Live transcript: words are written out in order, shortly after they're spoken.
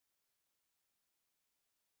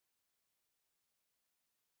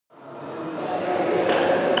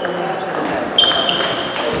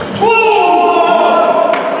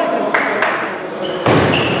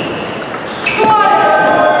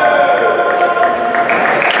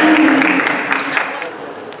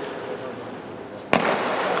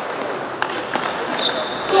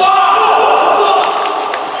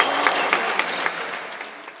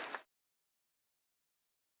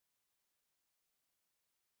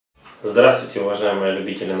Здравствуйте, уважаемые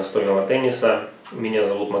любители настольного тенниса. Меня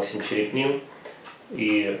зовут Максим Черепнин.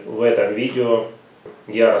 И в этом видео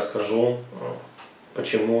я расскажу,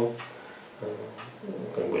 почему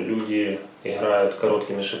люди играют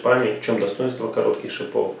короткими шипами, в чем достоинство коротких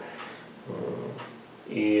шипов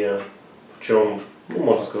и в чем,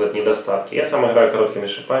 можно сказать, недостатки. Я сам играю короткими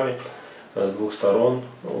шипами с двух сторон.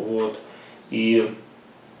 И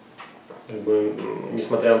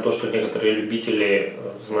несмотря на то, что некоторые любители,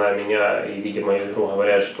 зная меня и видя мою игру,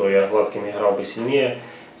 говорят, что я гладкими играл бы сильнее,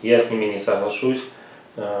 я с ними не соглашусь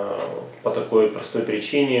по такой простой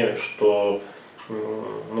причине, что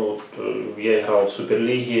я играл в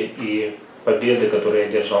Суперлиге, и победы, которые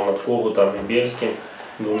я держал над Когутом и Бельским,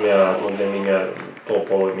 двумя для меня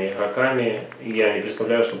топовыми игроками, я не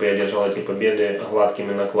представляю, чтобы я держал эти победы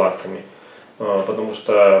гладкими накладками. Потому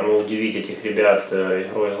что удивить этих ребят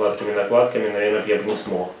игрой гладкими накладками, наверное, я бы не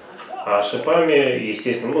смог. А шипами,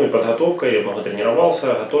 естественно, и подготовкой, я много тренировался,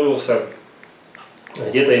 готовился,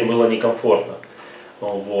 где-то им было некомфортно.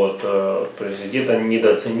 То есть где-то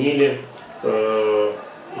недооценили,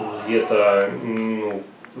 где-то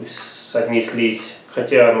отнеслись,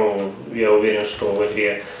 хотя я уверен, что в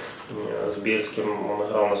игре с Бельским он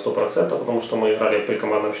играл на 100%, потому что мы играли при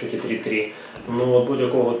командном счете 3-3. Но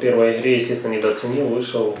Будяков в первой игре, естественно, недооценил,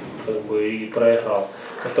 вышел и проиграл.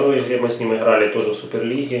 Ко второй игре мы с ним играли тоже в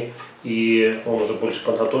Суперлиге, и он уже больше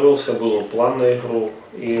подготовился, был план на игру,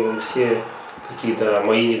 и он все какие-то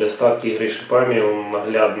мои недостатки игры шипами он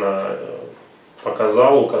наглядно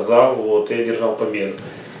показал, указал, и я держал победу.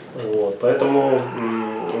 Поэтому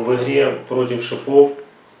в игре против шипов,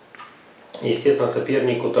 естественно,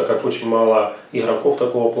 сопернику, так как очень мало игроков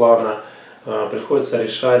такого плана, приходится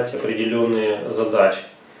решать определенные задачи.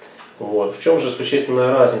 В чем же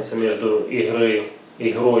существенная разница между игрой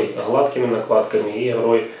гладкими накладками и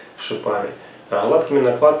игрой шипами? Гладкими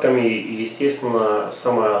накладками, естественно,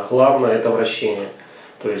 самое главное — это вращение.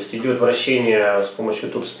 То есть идет вращение с помощью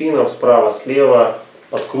топ-спинов справа, слева,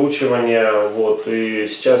 подкручивание. И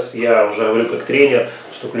сейчас я уже говорю как тренер,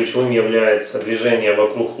 что ключевым является движение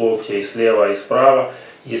вокруг локтя и слева, и справа.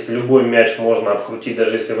 Если любой мяч можно обкрутить,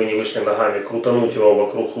 даже если вы не вышли ногами, крутануть его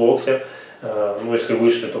вокруг локтя. Если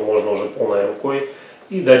вышли, то можно уже полной рукой.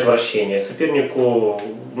 И дать вращение. Сопернику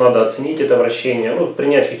надо оценить это вращение,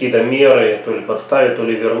 принять какие-то меры, то ли подставить, то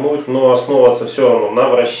ли вернуть, но основываться все равно на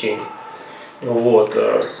вращении.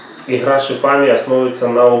 Игра шипами основывается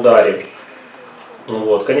на ударе.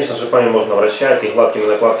 Конечно, шипами можно вращать и гладкими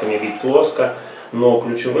накладками бить плоско, но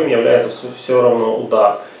ключевым является все равно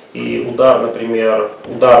удар. И удар, например,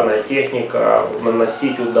 ударная техника,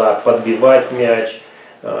 наносить удар, подбивать мяч.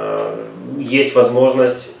 Есть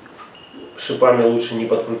возможность шипами лучше не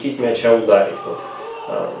подкрутить мяч, а ударить.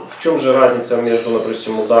 В чем же разница между,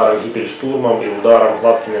 допустим, ударом гиппельштурмом и ударом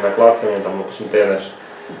гладкими накладками, допустим, теннис?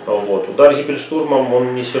 Удар гиппельштурмом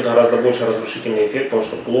он несет гораздо больше разрушительный эффект, потому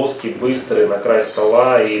что плоский, быстрый, на край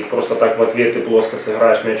стола, и просто так в ответ ты плоско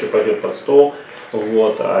сыграешь, мяч упадет под стол.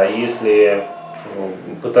 А если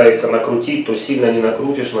пытаешься накрутить, то сильно не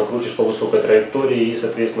накрутишь по высокой траектории, и,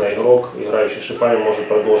 соответственно, игрок, играющий шипами, может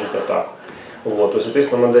продолжить атаку.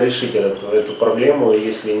 Соответственно, надо решить эту проблему.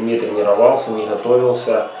 Если не тренировался, не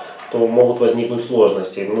готовился, то могут возникнуть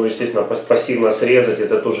сложности. Естественно, пассивно срезать —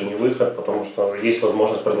 это тоже не выход, потому что есть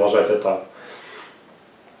возможность продолжать атаку.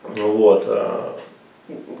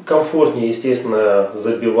 Комфортнее, естественно,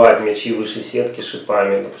 забивать мячи выше сетки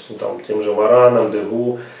шипами, допустим, тем же Вараном,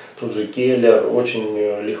 Дегу, тут же Келлер. Очень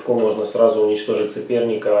легко можно сразу уничтожить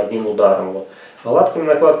соперника одним ударом. Гладкими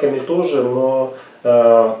накладками тоже, но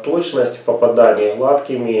точность попадания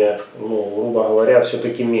гладкими, грубо говоря,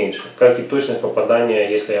 все-таки меньше. Как и точность попадания,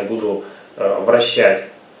 если я буду вращать,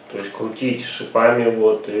 то есть крутить шипами.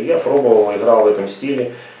 Я пробовал, играл в этом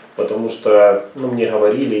стиле, потому что мне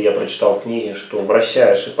говорили, я прочитал в книге, что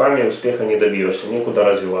вращая шипами успеха не добьешься, некуда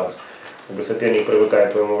развиваться. Соперник привыкает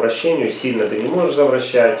к твоему вращению, сильно ты не можешь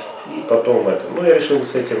завращать, и потом это. Я решил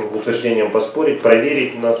с этим утверждением поспорить,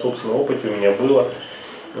 проверить на собственном опыте, у меня было.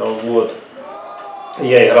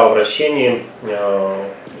 Я играл в вращении,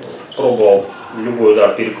 пробовал любой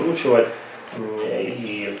удар перекручивать.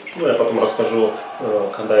 И я потом расскажу,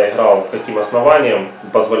 когда я играл, каким основанием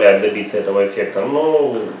позволяет добиться этого эффекта.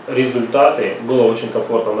 Но результаты было очень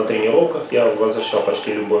комфортно на тренировках, я возвращал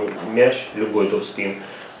почти любой мяч, любой топ-спин.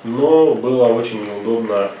 Но было очень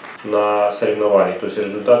неудобно на соревнованиях, то есть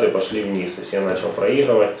результаты пошли вниз, то есть я начал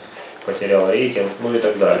проигрывать, потерял рейтинг, и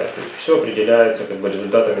так далее. То есть все определяется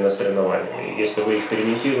результатами на соревнованиях. И если вы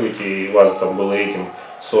экспериментируете, и у вас был рейтинг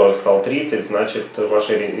 40, стал 30, значит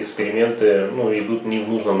ваши эксперименты идут не в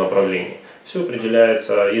нужном направлении. Все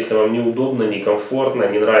определяется, если вам неудобно, некомфортно,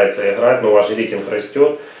 не нравится играть, но ваш рейтинг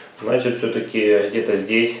растет, значит все-таки где-то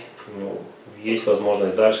здесь есть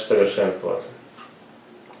возможность дальше совершенствоваться.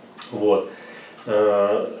 Вот.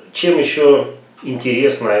 Чем еще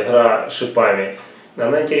интересна игра шипами?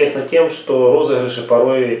 Она интересна тем, что розыгрыши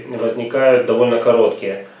порой возникают довольно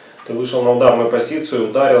короткие. Ты вышел на ударную позицию,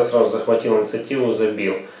 ударил, сразу захватил инициативу,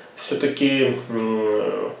 забил. Все-таки,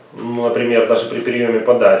 например, даже при приеме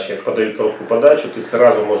подачи, подают короткую подачу, ты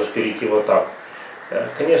сразу можешь перейти в атаку.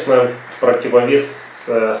 Конечно, в противовес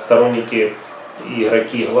сторонники и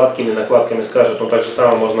игроки гладкими накладками скажут, но так же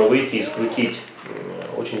самое можно выйти и скрутить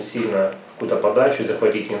очень сильно какую-то подачу и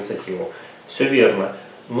захватить инициативу. Все верно,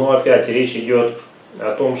 но опять речь идет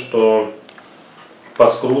о том, что по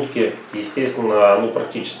скрутке, естественно,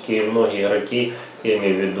 практически многие игроки, я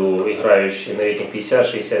имею в виду играющие на рейтинг 50,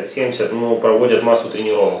 60, 70, проводят массу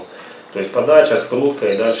тренировок. То есть подача, скрутка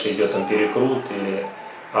и дальше идет там перекрут.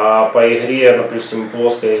 А по игре, допустим,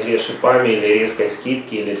 плоской игре шипами или резкой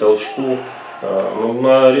скидки или толчку,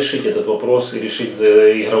 нужно решить этот вопрос и решить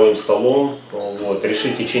за игровым столом,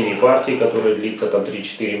 решить в течение партии, которая длится там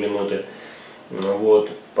 3-4 минуты.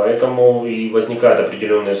 Поэтому и возникают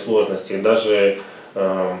определенные сложности. Даже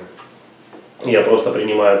я просто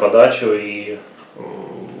принимаю подачу, и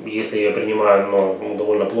если я принимаю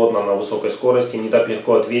довольно плотно на высокой скорости, не так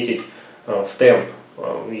легко ответить в темп.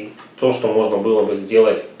 И то, что можно было бы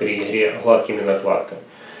сделать при игре гладкими накладками.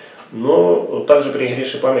 Но также при игре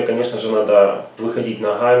шипами, конечно же, надо выходить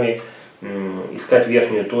ногами, искать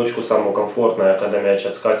верхнюю точку, самую комфортную, когда мяч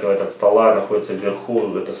отскакивает от стола, находится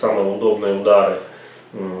вверху. Это самые удобные удары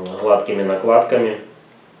гладкими накладками.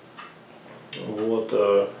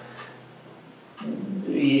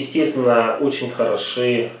 Естественно, очень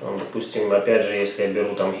хороши, допустим, опять же, если я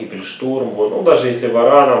беру там гипельштурм, даже если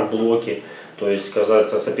вараном блоки, то есть,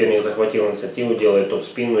 кажется, соперник захватил инициативу, делает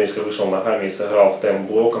топ-спин, но если вышел ногами и сыграл в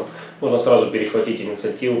темп блоком, можно сразу перехватить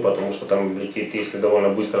инициативу, потому что там летит, если довольно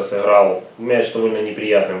быстро сыграл, мяч довольно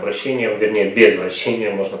неприятным вращением, вернее, без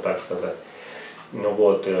вращения, можно так сказать.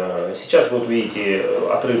 Сейчас вот видите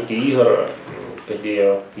отрывки игр,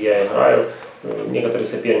 где я играю. Некоторые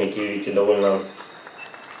соперники, видите, довольно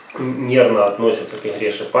нервно относятся к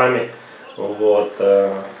игре шипами.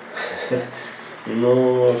 Что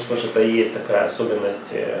ж, это есть такая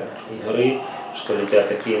особенность игры, что летят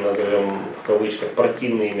такие, назовем в кавычках,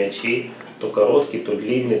 противные мячи. То короткий, то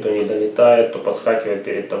длинный, то не долетает, то подскакивает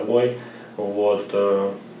перед тобой.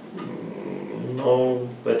 Но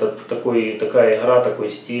это такая игра, такой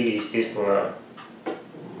стиль, естественно,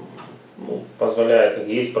 позволяет,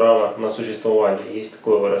 есть право на существование, есть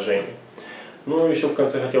такое выражение. Еще в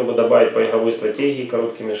конце хотел бы добавить по игровой стратегии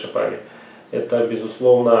короткими шипами. Это,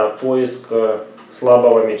 безусловно, поиск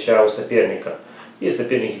слабого мяча у соперника. Есть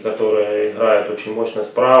соперники, которые играют очень мощно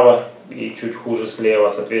справа и чуть хуже слева.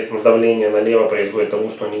 Соответственно, давление налево происходит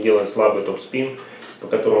тому, что они делают слабый топ-спин, по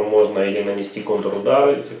которому можно или нанести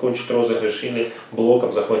контр-удар, закончить розыгрыш, или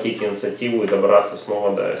блоком захватить инициативу и добраться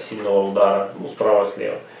снова до сильного удара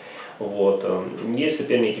справа-слева. Есть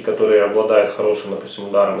соперники, которые обладают хорошим, допустим,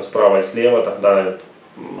 ударом и справа, и слева, тогда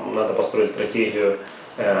надо построить стратегию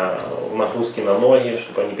нагрузки на ноги,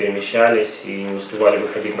 чтобы они перемещались и не успевали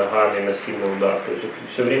выходить ногами на сильный удар. То есть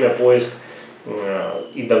все время поиск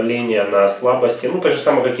и давление на слабости. Так же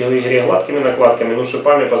самое, как и в игре гладкими накладками, но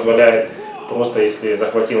шипами позволяет просто, если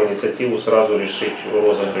захватил инициативу, сразу решить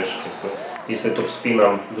розыгрыш. Если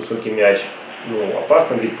топ-спином высокий мяч,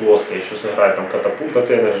 опасно бить плоско, еще сыграть там катапульт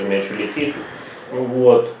от энерджи, мяч улетит.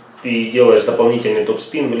 И делаешь дополнительный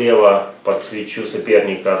топ-спин влево под свечу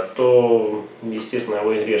соперника, то, естественно,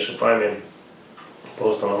 в игре шипами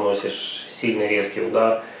просто наносишь сильный резкий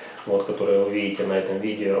удар, который вы видите на этом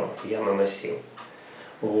видео, я наносил.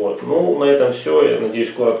 На этом все. Я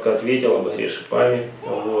надеюсь, коротко ответил об игре шипами.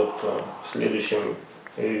 В следующем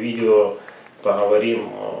видео поговорим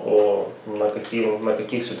на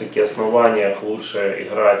каких все-таки основаниях лучше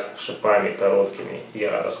играть шипами короткими.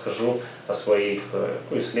 Я расскажу о своих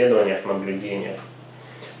исследованиях, наблюдениях.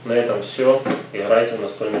 На этом все. Играйте в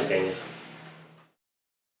настольный теннис.